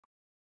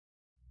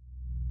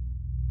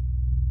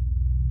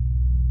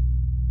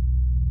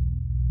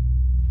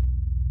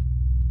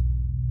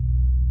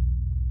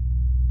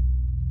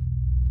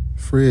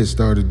Fred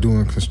started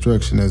doing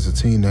construction as a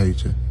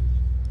teenager.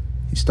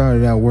 He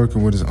started out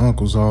working with his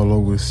uncles all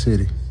over the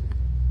city.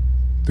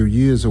 Through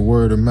years of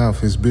word of mouth,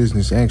 his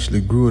business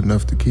actually grew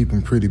enough to keep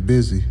him pretty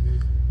busy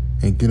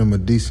and get him a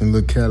decent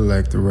little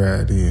Cadillac to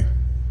ride in.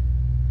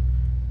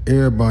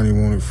 Everybody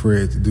wanted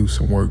Fred to do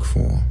some work for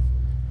him.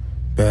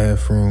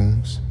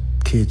 Bathrooms,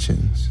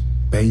 kitchens,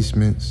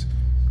 basements,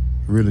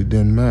 it really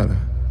didn't matter.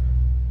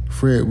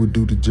 Fred would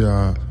do the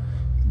job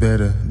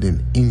better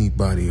than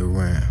anybody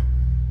around.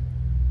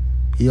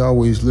 He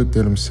always looked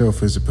at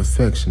himself as a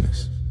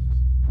perfectionist,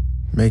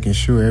 making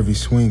sure every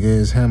swing of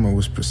his hammer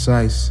was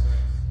precise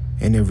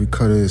and every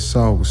cut of his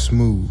saw was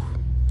smooth.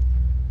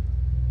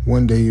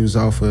 One day he was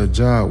offered a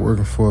job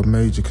working for a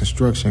major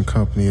construction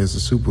company as a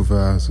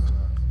supervisor.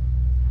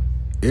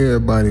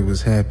 Everybody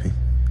was happy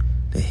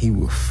that he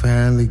would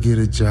finally get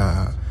a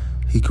job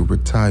he could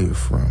retire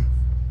from.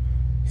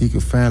 He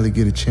could finally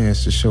get a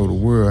chance to show the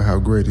world how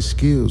great his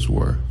skills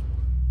were.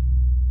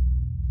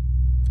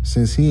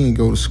 Since he ain't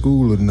go to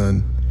school or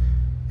nothing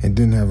and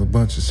didn't have a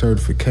bunch of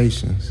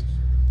certifications,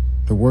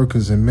 the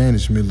workers in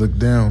management looked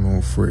down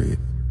on Fred.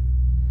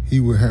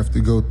 He would have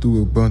to go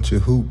through a bunch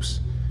of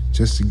hoops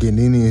just to get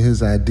any of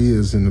his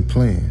ideas in the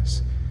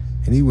plans,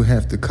 and he would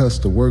have to cuss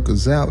the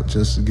workers out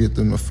just to get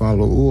them to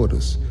follow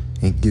orders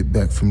and get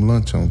back from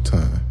lunch on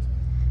time.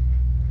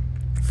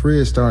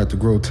 Fred started to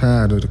grow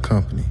tired of the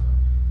company,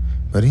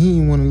 but he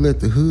didn't want to let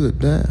the hood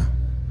down.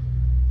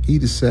 He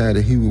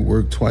decided he would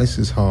work twice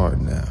as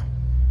hard now.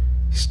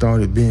 He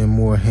started being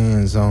more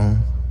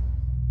hands-on,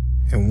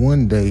 and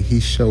one day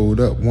he showed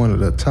up one of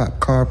the top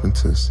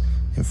carpenters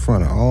in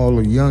front of all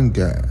the young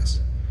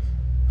guys.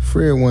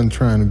 Fred wasn't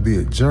trying to be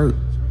a jerk,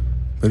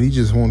 but he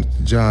just wanted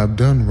the job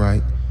done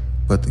right,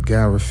 but the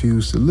guy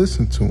refused to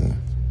listen to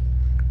him.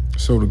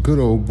 So the good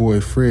old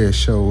boy Fred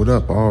showed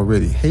up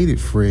already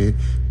hated Fred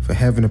for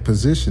having a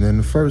position in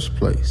the first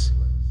place.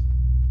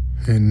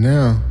 And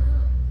now,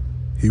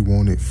 he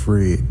wanted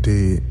Fred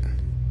dead.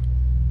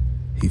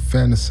 He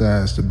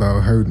fantasized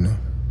about hurting him.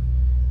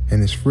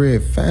 And as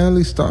Fred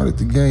finally started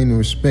to gain the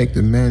respect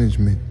of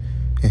management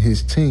and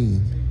his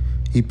team,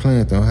 he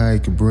planned on how he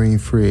could bring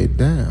Fred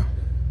down.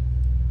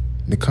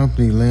 The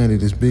company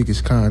landed his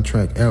biggest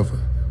contract ever,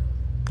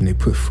 and they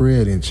put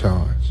Fred in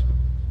charge.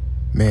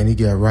 Man, he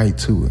got right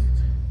to it,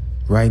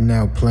 writing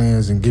out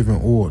plans and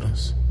giving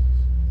orders.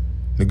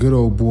 The good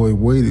old boy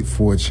waited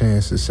for a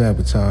chance to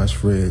sabotage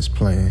Fred's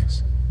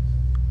plans.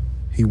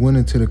 He went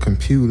into the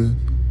computer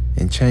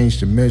and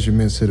changed the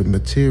measurements of the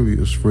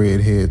materials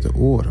Fred had to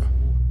order.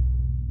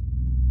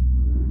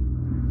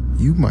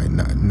 You might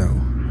not know,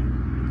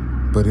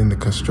 but in the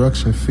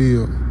construction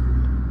field,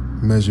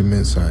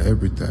 measurements are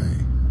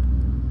everything.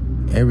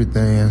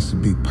 Everything has to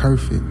be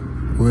perfect,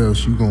 or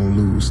else you're gonna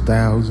lose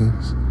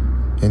thousands,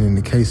 and in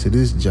the case of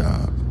this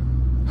job,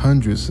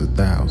 hundreds of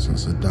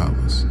thousands of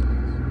dollars.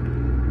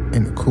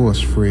 And of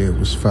course, Fred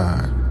was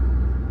fired.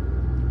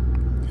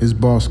 His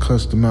boss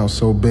cussed him out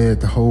so bad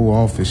the whole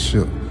office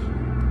shook.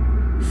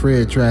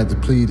 Fred tried to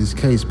plead his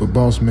case, but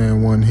boss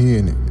man wasn't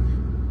hearing it.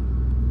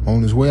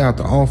 On his way out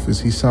the office,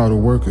 he saw the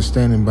workers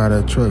standing by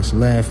their trucks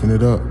laughing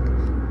it up.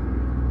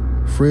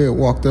 Fred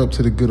walked up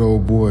to the good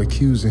old boy,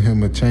 accusing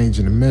him of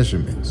changing the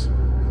measurements.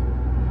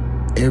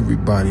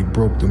 Everybody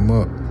broke them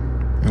up,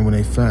 and when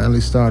they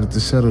finally started to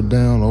settle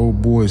down, the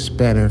old boy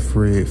spat in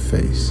Fred's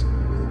face.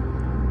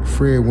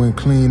 Fred went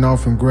clean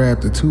off and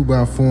grabbed the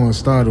 2x4 and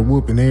started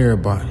whooping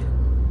everybody.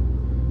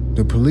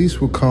 The police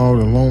were called,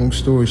 and long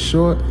story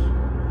short,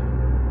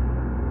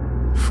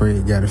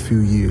 Fred got a few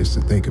years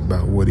to think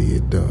about what he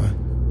had done.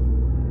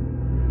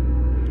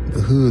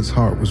 The hood's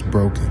heart was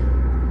broken.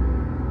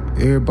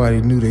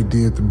 Everybody knew they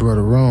did the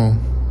brother wrong,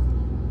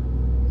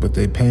 but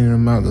they painted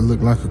him out to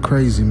look like a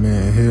crazy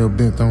man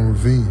hell-bent on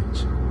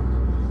revenge.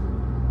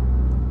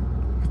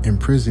 In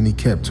prison, he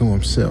kept to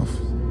himself,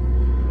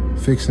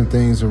 fixing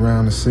things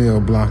around the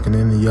cell block and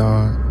in the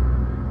yard.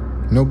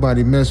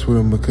 Nobody messed with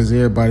him because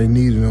everybody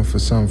needed him for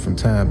something from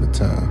time to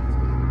time.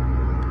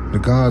 The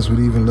guards would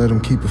even let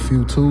him keep a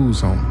few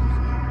tools on him.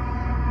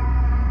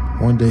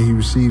 One day he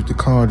received a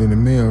card in the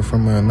mail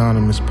from an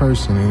anonymous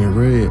person, and it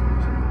read,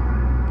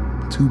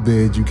 "Too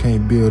bad you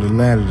can't build a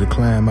ladder to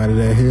climb out of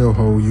that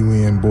hellhole you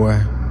in,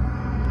 boy."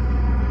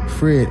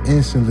 Fred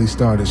instantly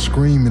started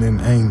screaming in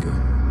anger.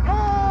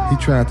 He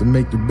tried to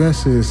make the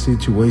best of his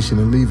situation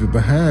and leave it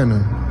behind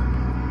him,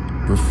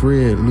 but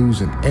Fred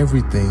losing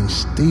everything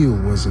still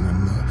wasn't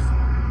enough.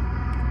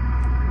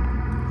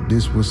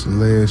 This was the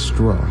last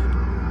straw,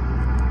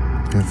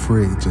 and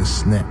Fred just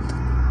snapped.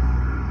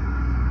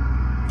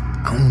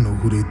 I don't know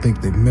who they think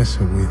they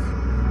messing with.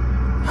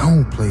 I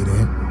don't play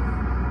that.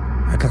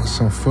 I got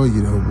something for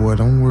you though, boy,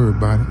 don't worry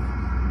about it.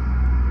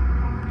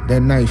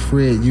 That night,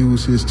 Fred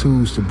used his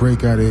tools to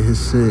break out of his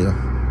cell.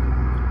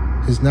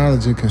 His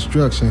knowledge in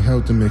construction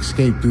helped him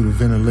escape through the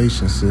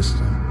ventilation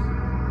system.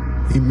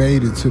 He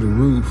made it to the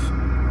roof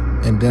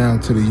and down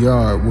to the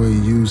yard where he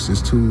used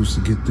his tools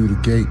to get through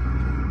the gate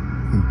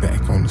and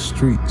back on the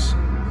streets.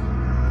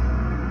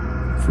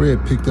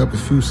 Fred picked up a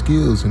few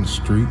skills in the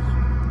street.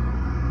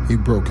 He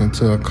broke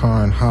into a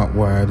car and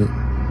hot-wired it,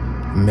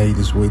 and made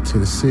his way to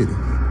the city.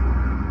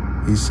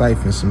 He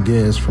siphoned some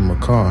gas from a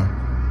car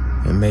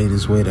and made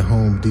his way to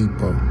Home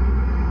Depot.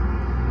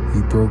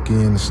 He broke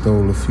in and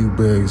stole a few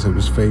bags of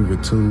his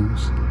favorite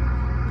tools,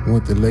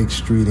 went to Lake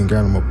Street and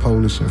got him a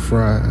Polish and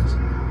fries,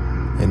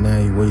 and now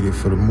he waited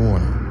for the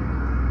morning.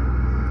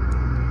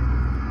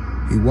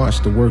 He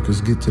watched the workers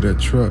get to their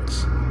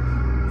trucks,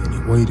 and he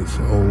waited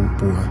for old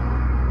boy.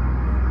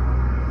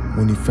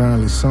 When he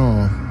finally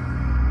saw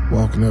him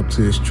walking up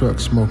to his truck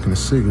smoking a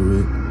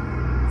cigarette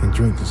and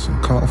drinking some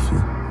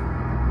coffee,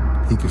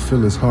 he could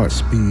feel his heart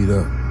speed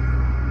up,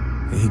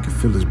 and he could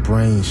feel his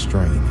brain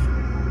straining.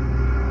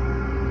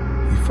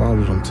 He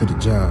followed him to the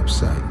job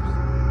site.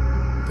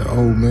 The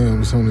old man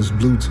was on his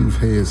Bluetooth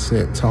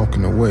headset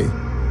talking away,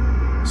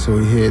 so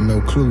he had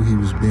no clue he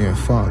was being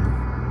followed.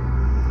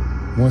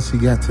 Once he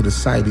got to the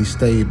site, he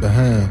stayed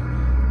behind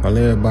while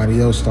everybody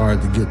else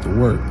started to get to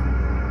work.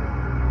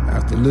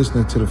 After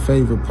listening to the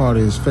favorite part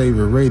of his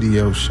favorite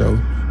radio show,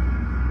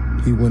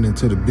 he went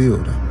into the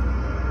building.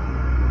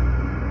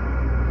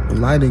 The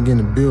lighting in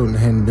the building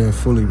hadn't been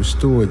fully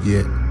restored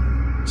yet,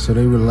 so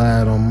they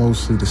relied on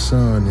mostly the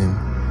sun,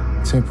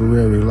 and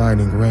temporary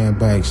lighting ran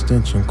by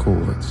extension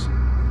cords.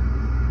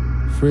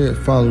 Fred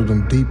followed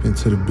them deep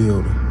into the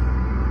building,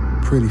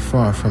 pretty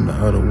far from the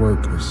other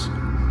workers.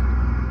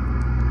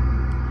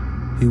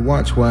 He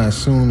watched while his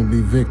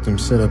soon-to-be victim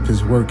set up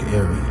his work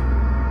area.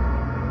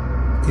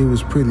 It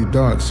was pretty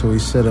dark, so he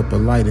set up a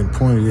light and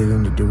pointed it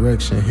in the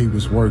direction he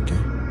was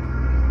working.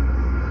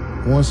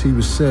 Once he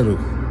was settled,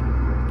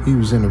 he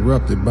was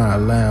interrupted by a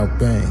loud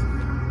bang.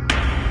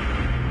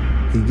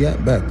 He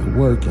got back to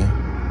working,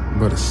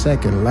 but a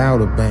second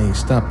louder bang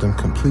stopped him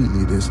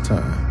completely this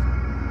time.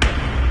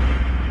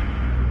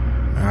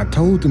 I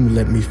told them to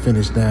let me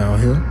finish down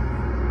here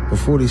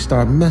before they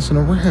start messing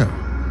around.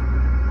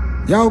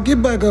 Y'all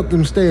get back up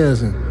them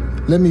stairs and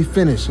let me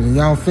finish, and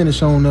y'all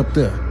finish on up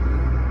there.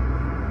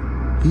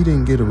 He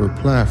didn't get a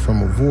reply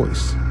from a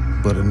voice,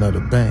 but another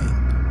bang.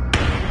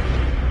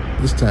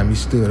 This time he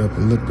stood up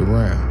and looked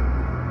around.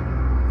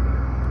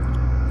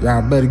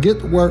 Y'all better get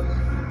to work.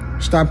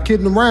 Stop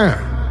kidding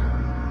around.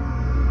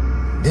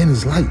 Then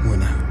his light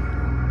went out.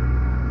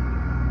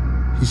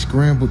 He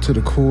scrambled to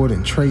the cord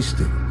and traced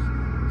it.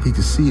 He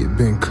could see it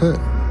been cut.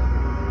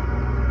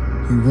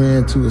 He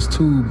ran to his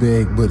tool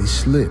bag, but he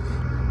slipped.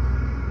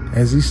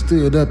 As he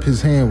stood up,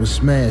 his hand was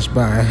smashed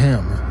by a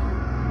hammer.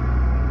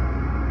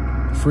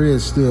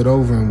 Fred stood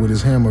over him with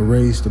his hammer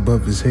raised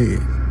above his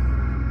head.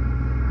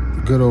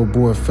 The good old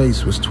boy's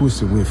face was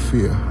twisted with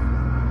fear.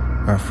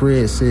 While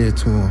Fred said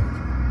to him,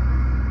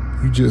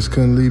 "You just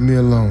couldn't leave me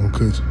alone,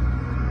 could you?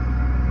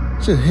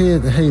 Just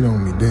had to hate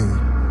on me, didn't you?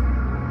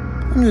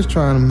 I'm just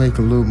trying to make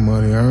a little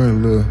money, earn a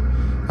little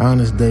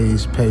honest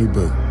day's pay,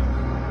 but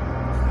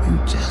you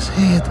just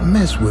had to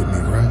mess with me,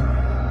 right?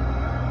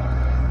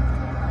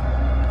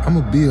 I'm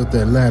gonna build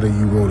that ladder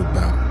you wrote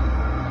about.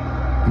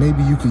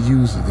 Maybe you could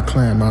use it to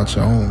climb out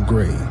your own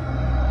grave."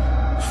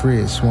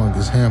 Fred swung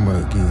his hammer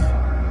again.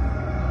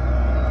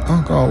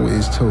 Unc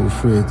always told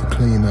Fred to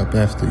clean up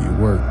after you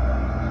work,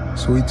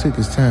 so he took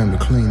his time to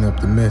clean up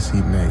the mess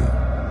he made.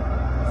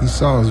 He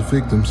saw his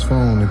victim's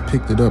phone and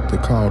picked it up to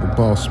call the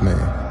boss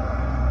man.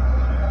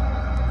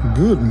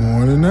 "Good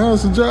morning,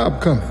 how's the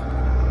job coming?"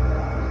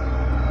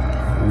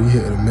 "We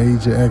had a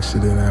major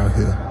accident out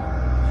here.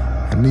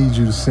 I need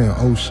you to send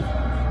OSHA."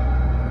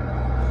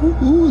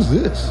 Who is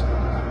this?"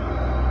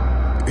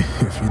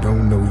 "If you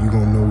don't know, you're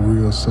gonna know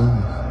real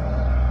soon."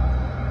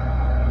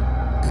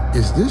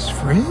 "Is this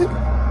Fred?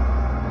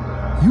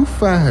 You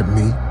fired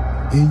me,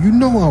 and you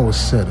know I was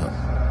set up.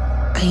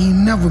 I ain't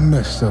never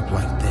messed up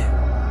like that.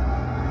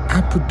 I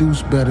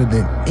produce better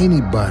than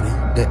anybody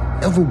that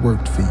ever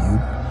worked for you,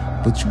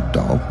 but you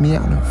dogged me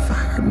out and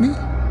fired me?"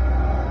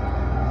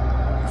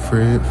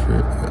 Fred,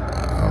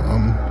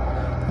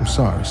 I'm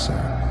sorry, sir.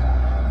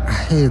 I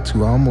had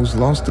to. I almost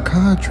lost the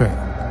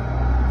contract.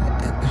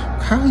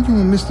 How are you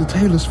on Mr.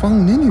 Taylor's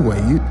phone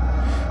anyway?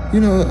 You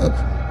know,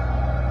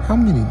 how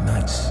many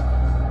nights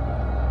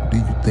do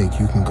you think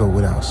you can go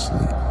without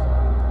sleep?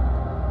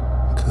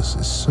 Because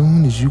as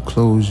soon as you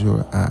close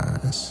your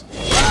eyes,